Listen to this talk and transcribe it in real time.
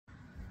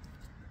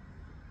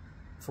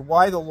For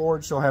why the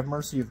Lord shall have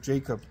mercy of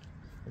Jacob,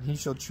 and he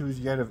shall choose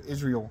yet of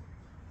Israel,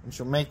 and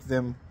shall make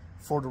them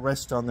for to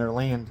rest on their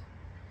land.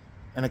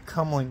 And a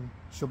comeling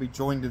shall be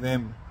joined to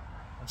them,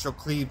 and shall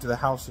cleave to the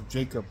house of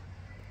Jacob.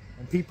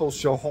 And people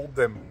shall hold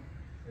them,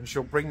 and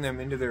shall bring them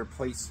into their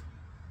place.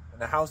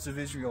 And the house of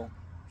Israel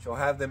shall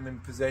have them in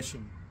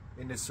possession,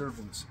 into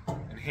servants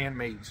and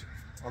handmaids,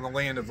 on the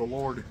land of the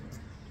Lord.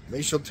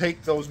 They shall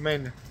take those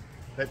men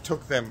that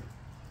took them,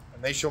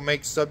 and they shall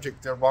make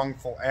subject their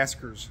wrongful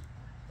askers.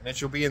 And it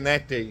shall be in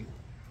that day,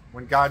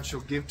 when God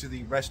shall give to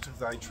thee rest of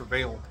thy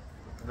travail,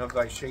 and of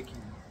thy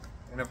shaking,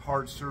 and of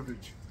hard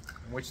servage,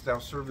 in which thou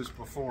servest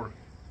before,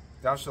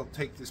 thou shalt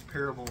take this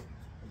parable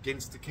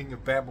against the king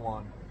of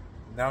Babylon,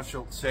 and thou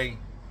shalt say,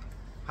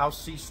 How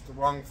ceased the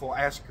wrongful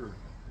asker,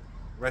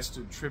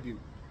 rested tribute?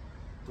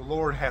 The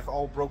Lord hath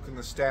all broken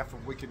the staff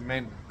of wicked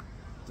men,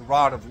 the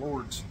rod of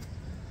lords,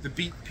 that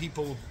beat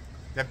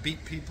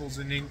peoples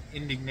in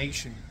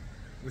indignation,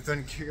 with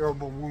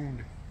incurable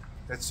wound,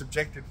 that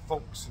subjected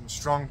folks in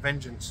strong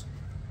vengeance,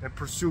 that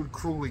pursued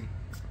cruelly.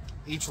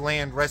 Each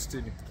land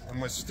rested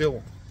and was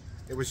still.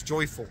 It was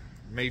joyful,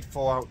 made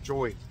full out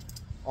joy.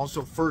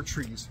 Also fir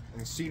trees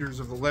and cedars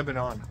of the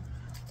Lebanon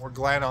were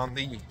glad on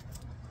thee.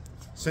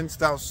 Since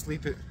thou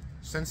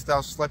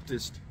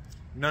sleptest,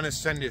 none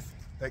ascendeth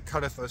that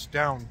cutteth us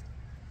down.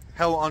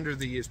 Hell under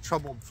thee is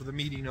troubled for the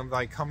meeting of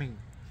thy coming.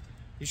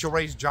 He shall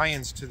raise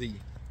giants to thee.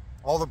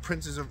 All the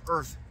princes of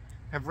earth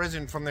have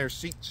risen from their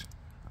seats.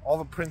 All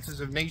the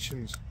princes of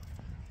nations,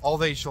 all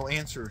they shall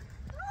answer.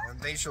 And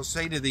they shall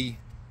say to thee,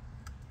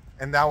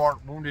 And thou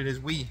art wounded as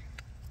we,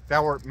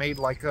 thou art made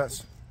like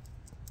us.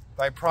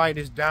 Thy pride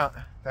is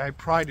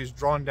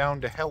drawn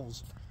down to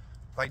hells.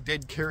 Thy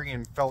dead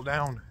carrion fell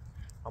down.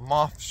 A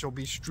moth shall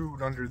be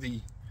strewed under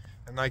thee,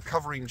 and thy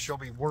covering shall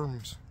be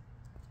worms.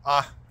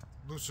 Ah,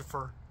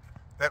 Lucifer,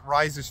 that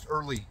risest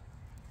early,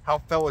 how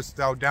fellest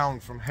thou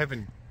down from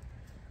heaven?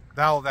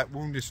 Thou that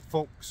woundest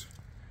folks,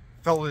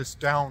 fellest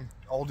down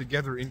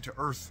altogether into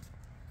earth,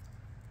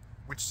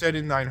 which said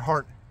in thine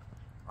heart,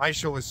 I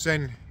shall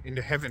ascend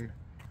into heaven.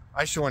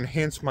 I shall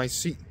enhance my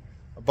seat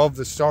above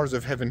the stars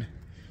of heaven.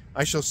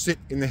 I shall sit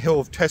in the hill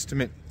of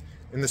testament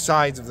in the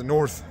sides of the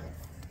north.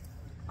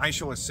 I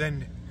shall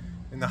ascend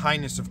in the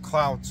highness of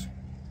clouds.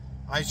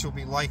 I shall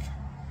be like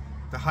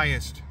the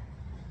highest.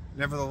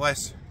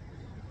 Nevertheless,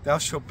 thou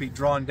shalt be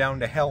drawn down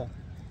to hell,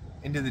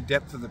 into the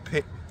depth of the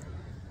pit.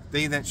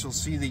 They that shall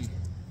see thee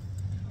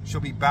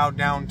shall be bowed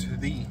down to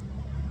thee,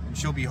 and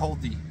shall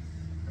behold thee.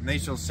 And they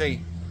shall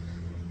say,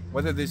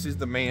 Whether this is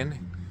the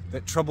man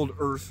that troubled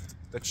earth,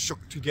 that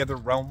shook together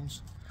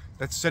realms,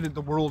 that setted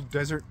the world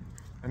desert,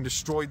 and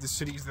destroyed the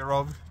cities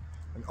thereof,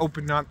 and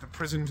opened not the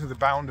prison to the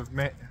bound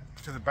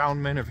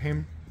men of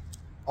him.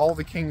 All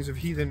the kings of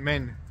heathen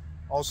men,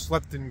 all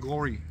slept in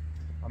glory,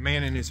 a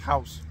man in his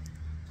house.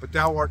 But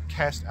thou art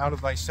cast out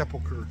of thy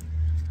sepulchre,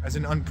 as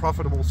an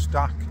unprofitable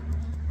stock,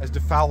 as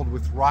defiled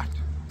with rot,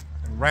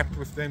 and wrapped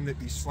with them that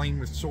be slain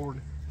with sword,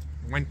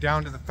 and went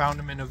down to the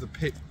foundament of the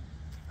pit,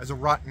 as a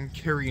rotten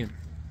carrion.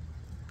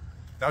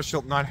 Thou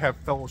shalt not have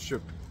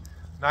fellowship,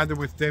 neither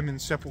with them in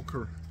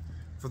sepulchre,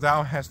 for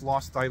thou hast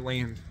lost thy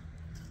land.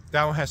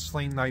 Thou hast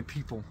slain thy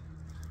people.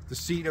 The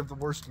seed of the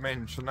worst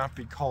men shall not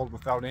be called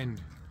without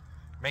end.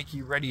 Make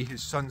ye ready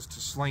his sons to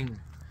slain.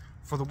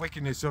 For the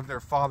wickedness of their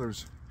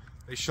fathers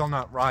they shall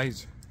not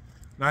rise,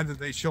 neither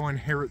they shall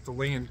inherit the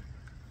land,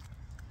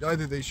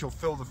 neither they shall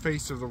fill the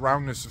face of the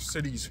roundness of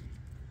cities.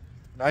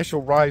 And I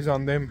shall rise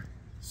on them,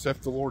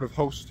 saith the Lord of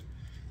hosts,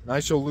 and I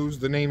shall lose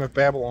the name of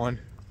Babylon,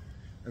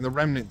 and the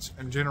remnants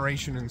and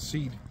generation and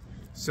seed,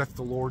 saith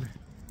the Lord.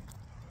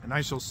 And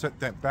I shall set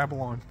that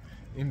Babylon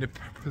into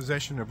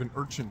possession of an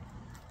urchin,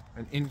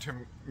 and into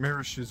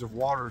marishes of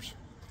waters,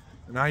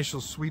 and I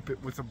shall sweep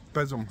it with a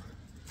besom,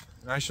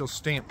 and I shall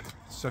stamp,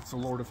 saith the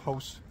Lord of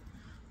hosts.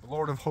 The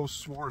Lord of hosts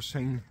swore,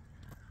 saying,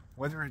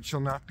 Whether it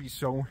shall not be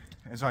so,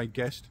 as I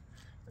guessed,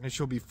 and it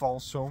shall befall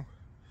so,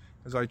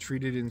 as I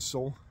treated in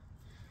soul,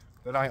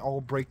 that I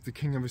all break the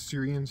king of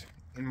Assyrians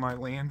in my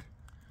land,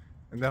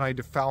 and that I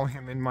defile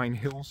him in mine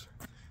hills,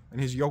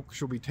 and his yoke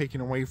shall be taken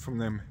away from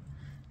them,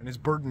 and his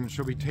burden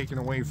shall be taken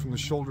away from the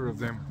shoulder of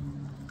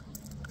them.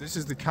 This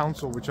is the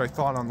counsel which I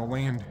thought on the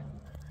land,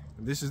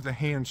 and this is the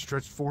hand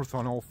stretched forth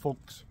on all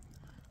folks.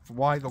 For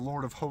why the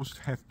Lord of hosts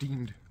hath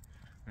deemed,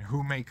 and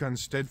who make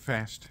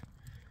unsteadfast,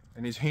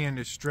 and his hand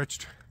is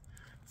stretched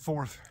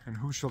forth, and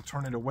who shall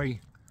turn it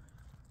away?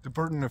 The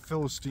burden of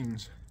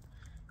Philistines,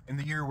 in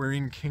the year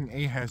wherein King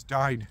Ahaz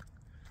died,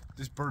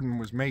 this burden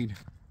was made.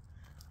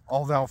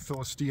 All thou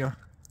Philistia,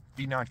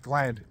 be not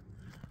glad,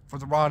 for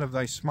the rod of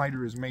thy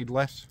smiter is made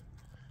less.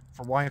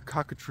 For why a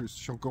cockatrice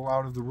shall go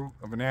out of the root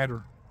of an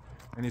adder,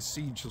 and his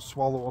seed shall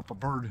swallow up a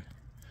bird.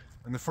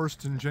 And the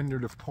first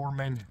engendered of poor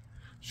men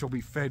shall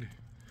be fed,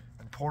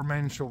 and poor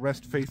men shall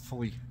rest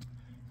faithfully.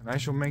 And I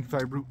shall make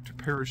thy root to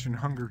perish in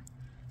hunger,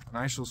 and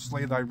I shall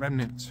slay thy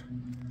remnants.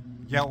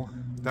 Yell,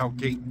 thou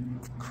gate,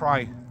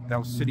 cry,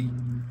 thou city.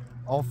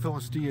 All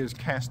Philistia is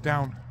cast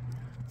down,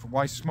 for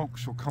why smoke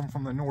shall come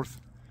from the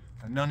north,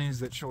 and none is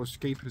that shall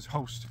escape his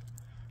host.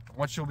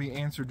 What shall be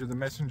answered to the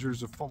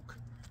messengers of folk?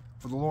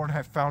 For the Lord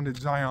hath founded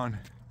Zion,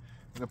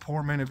 and the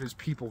poor men of his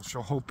people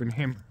shall hope in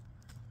him.